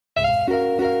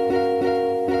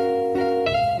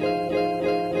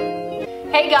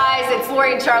Hey guys, it's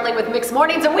Lori and Charlie with Mixed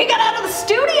Mornings, and we got out of the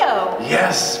studio.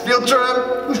 Yes, field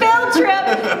trip. Field trip.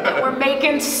 And we're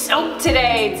making soap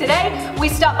today. Today we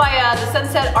stopped by the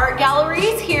Sunset Art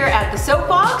Galleries here at the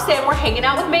Soapbox, and we're hanging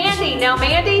out with Mandy. Now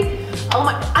Mandy, oh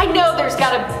my, I know there's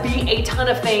gotta be a ton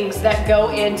of things that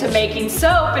go into making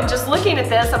soap, and just looking at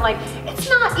this, I'm like, it's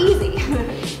not easy.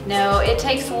 No, it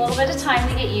takes a little bit of time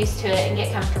to get used to it and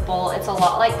get comfortable. It's a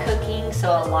lot like cooking, so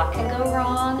a lot can go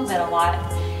wrong, but a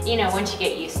lot, you know, once you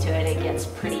get used to it, it gets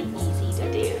pretty easy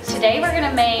to do. Today we're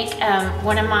gonna make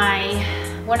one of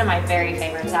my very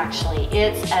favorites actually.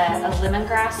 It's a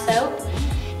lemongrass soap.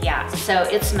 Yeah, so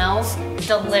it smells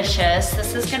delicious.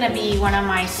 This is gonna be one of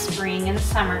my spring and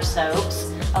summer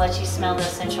soaps. I'll let you smell the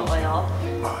essential oil.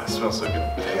 Oh, it smells so good.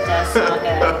 It does smell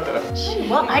good.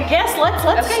 Well, I guess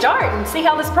let's start and see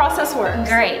how this process works.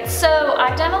 Great. So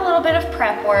I've done a little bit of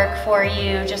prep work for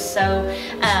you just so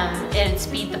it'd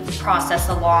speed the process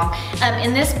along.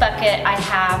 In this bucket I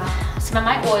have some of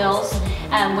my oils,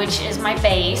 which is my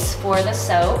base for the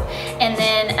soap. And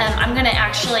then I'm gonna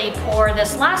actually pour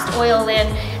this last oil in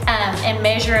and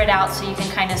measure it out so you can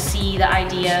kind of see the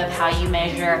idea of how you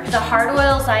measure. The hard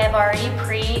oils I have already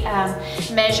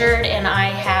pre-measured, and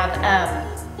I've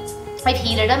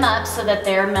heated them up so that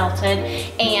they're melted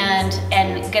and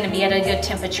gonna be at a good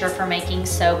temperature for making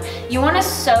soap. You wanna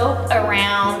soap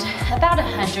around about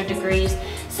 100 degrees.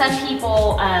 Some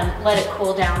people let it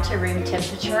cool down to room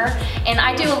temperature, and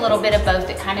I do a little bit of both.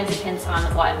 It kind of depends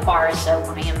on what bar of soap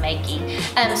I am making.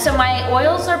 So my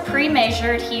oils are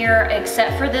pre-measured here,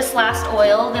 except for this last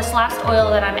oil. This last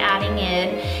oil that I'm adding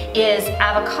in is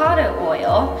avocado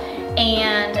oil.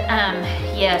 And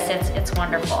yes, it's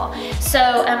wonderful.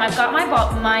 So I've got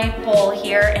my bowl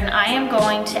here, and I am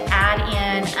going to add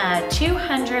in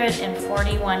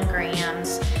 241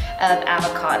 grams of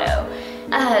avocado.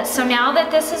 So now that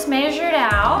this is measured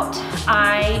out,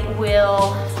 I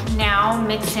will now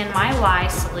mix in my lye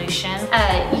solution.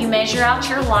 You measure out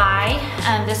your lye.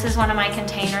 This is one of my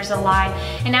containers of lye.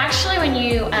 And actually when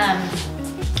you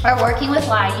are working with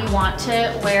lye, you want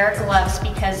to wear gloves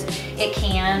because it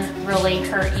can really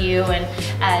hurt you and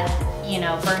you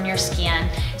know, burn your skin.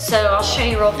 So I'll show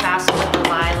you real fast what the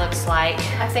lye looks like.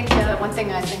 I think one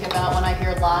thing I think about when I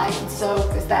hear lye and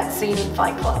soap is that scene in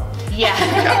Fight Club. Yeah.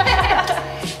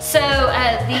 So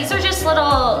these are just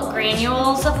little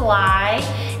granules of lye,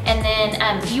 and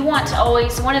then you want to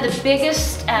always, one of the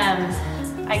biggest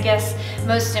I guess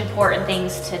most important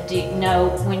things to know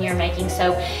when you're making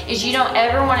soap is you don't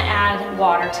ever want to add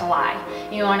water to lye.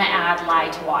 You want to add lye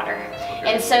to water.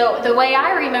 Okay. And so the way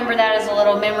I remember that is a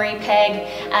little memory peg.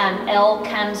 L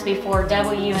comes before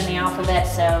W in the alphabet,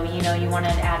 so you know you want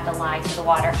to add the lye to the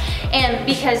water. And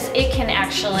because it can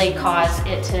actually cause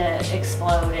it to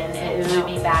explode, and it would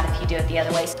be bad if you do it the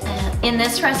other way. In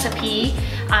this recipe,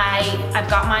 I've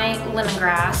got my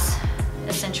lemongrass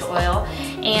essential oil,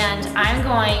 and I'm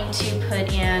going to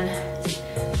put in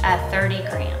 30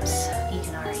 grams. You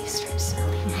can already start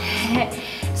smelling.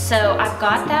 So I've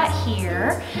got that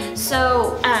here.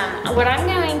 So what I'm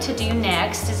going to do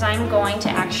next is I'm going to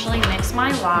actually mix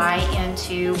my lye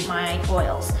into my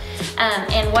oils.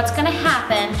 And what's going to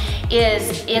happen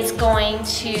is it's going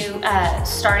to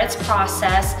start its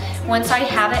process. Once I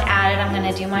have it added, I'm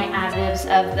going to do my additives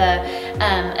of the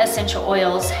essential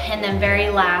oils, and then very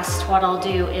last what I'll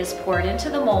do is pour it into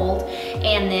the mold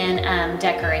and then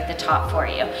decorate the top for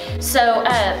you. So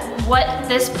what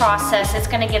this process, it's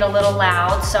going to get a little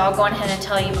loud, so I'll go ahead and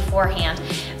tell you beforehand.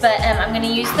 But I'm going to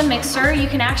use the mixer. You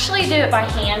can actually do it by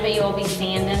hand, but you will be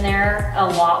standing there a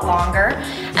lot longer.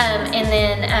 And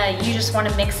then you just want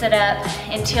to mix it up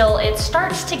until it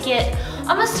starts to get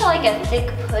almost like a thick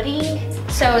pudding.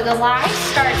 So the lye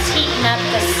starts heating up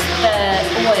the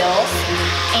oils,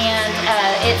 and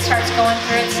it starts going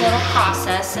through its little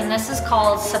process, and this is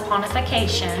called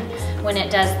saponification when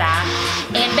it does that.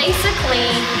 And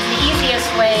basically, the easiest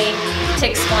way to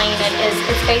explain it is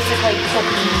it's basically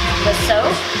cooking the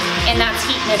soap, and that's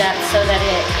heating it up so that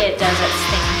it does its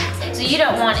thing. So you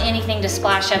don't want anything to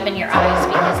splash up in your eyes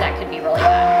because that could be really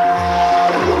bad.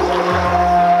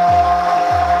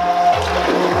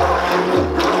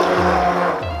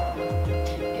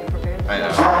 I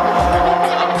know.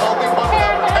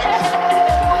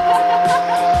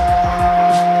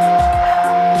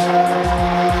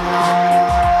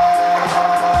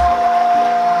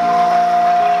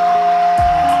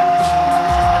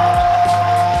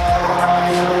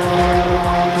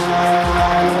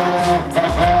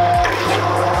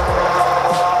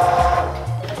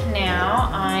 Now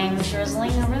I'm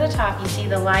drizzling over the top. You see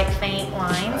the light faint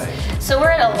lines. So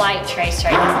we're at a light trace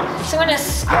right now. So I'm gonna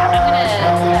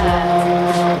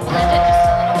blend it just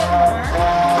a little bit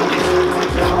more.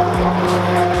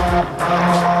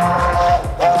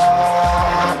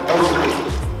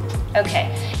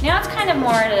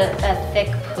 a thick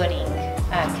pudding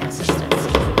consistency.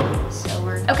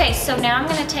 Okay, so now I'm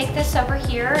gonna take this over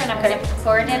here and I'm gonna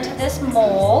pour it into this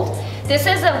mold. This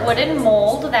is a wooden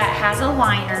mold that has a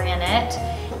liner in it,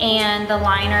 and the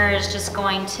liner is just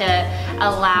going to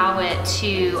allow it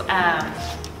to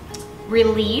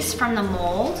release from the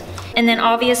mold. And then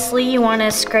obviously you wanna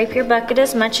scrape your bucket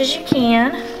as much as you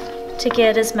can to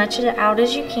get as much of it out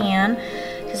as you can,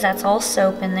 because that's all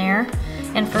soap in there.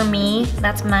 And for me,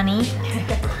 that's money.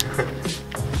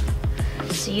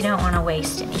 So you don't wanna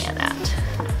waste any of that.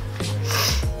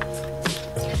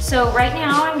 So right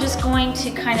now I'm just going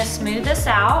to kind of smooth this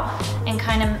out and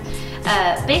kind of,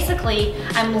 basically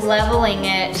I'm leveling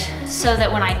it so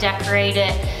that when I decorate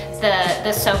it,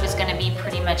 the soap is gonna be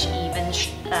pretty much even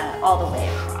all the way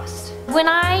across. When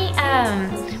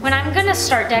I'm gonna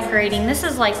start decorating, this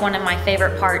is like one of my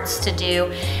favorite parts to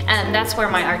do. That's where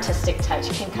my artistic touch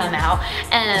can come out.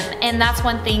 And that's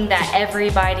one thing that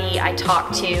everybody I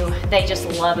talk to, they just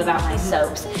love about my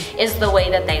soaps, is the way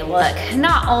that they look.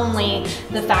 Not only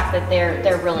the fact that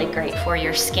they're really great for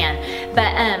your skin,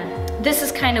 but this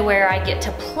is kind of where I get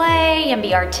to play and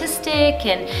be artistic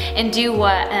and do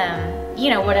what, you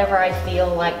know, whatever I feel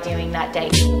like doing that day.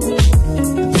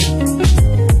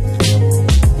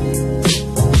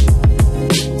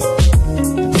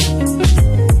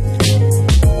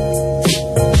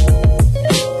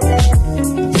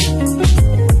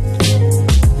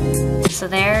 So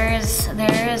there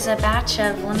is a batch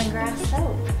of lemongrass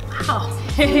soap. Wow.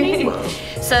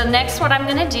 So next what I'm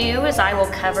gonna do is I will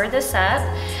cover this up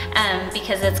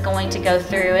because it's going to go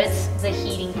through the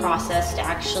heating process to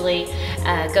actually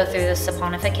go through the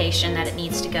saponification that it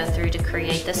needs to go through to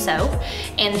create the soap.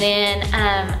 And then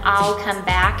I'll come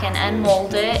back and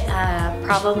unmold it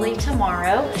probably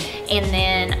tomorrow, and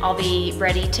then I'll be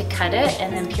ready to cut it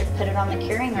and then put it on the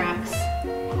curing racks.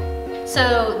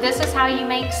 So this is how you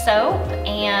make soap,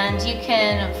 and you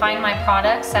can find my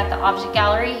products at the Object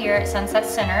Gallery here at Sunset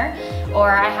Center,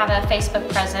 or I have a Facebook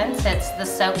presence. It's the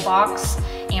Soap Box,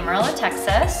 Amarillo,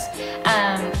 Texas.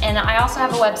 And I also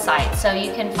have a website, so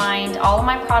you can find all of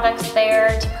my products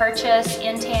there to purchase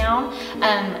in town.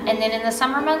 And then in the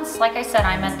summer months, like I said,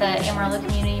 I'm at the Amarillo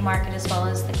Community Market as well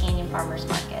as the Canyon Farmers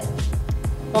Market.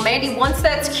 Well, Mandy, once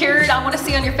that's cured, I want to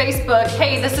see on your Facebook,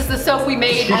 hey, this is the soap we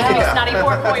made, Fix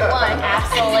 94.1.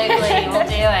 Absolutely, we'll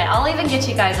do it. I'll even get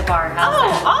you guys a bar. How's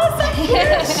that? Awesome.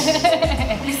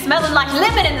 Yes. You're smelling like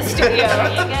lemon in the studio.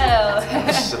 There you go.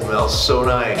 It smells so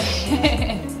nice.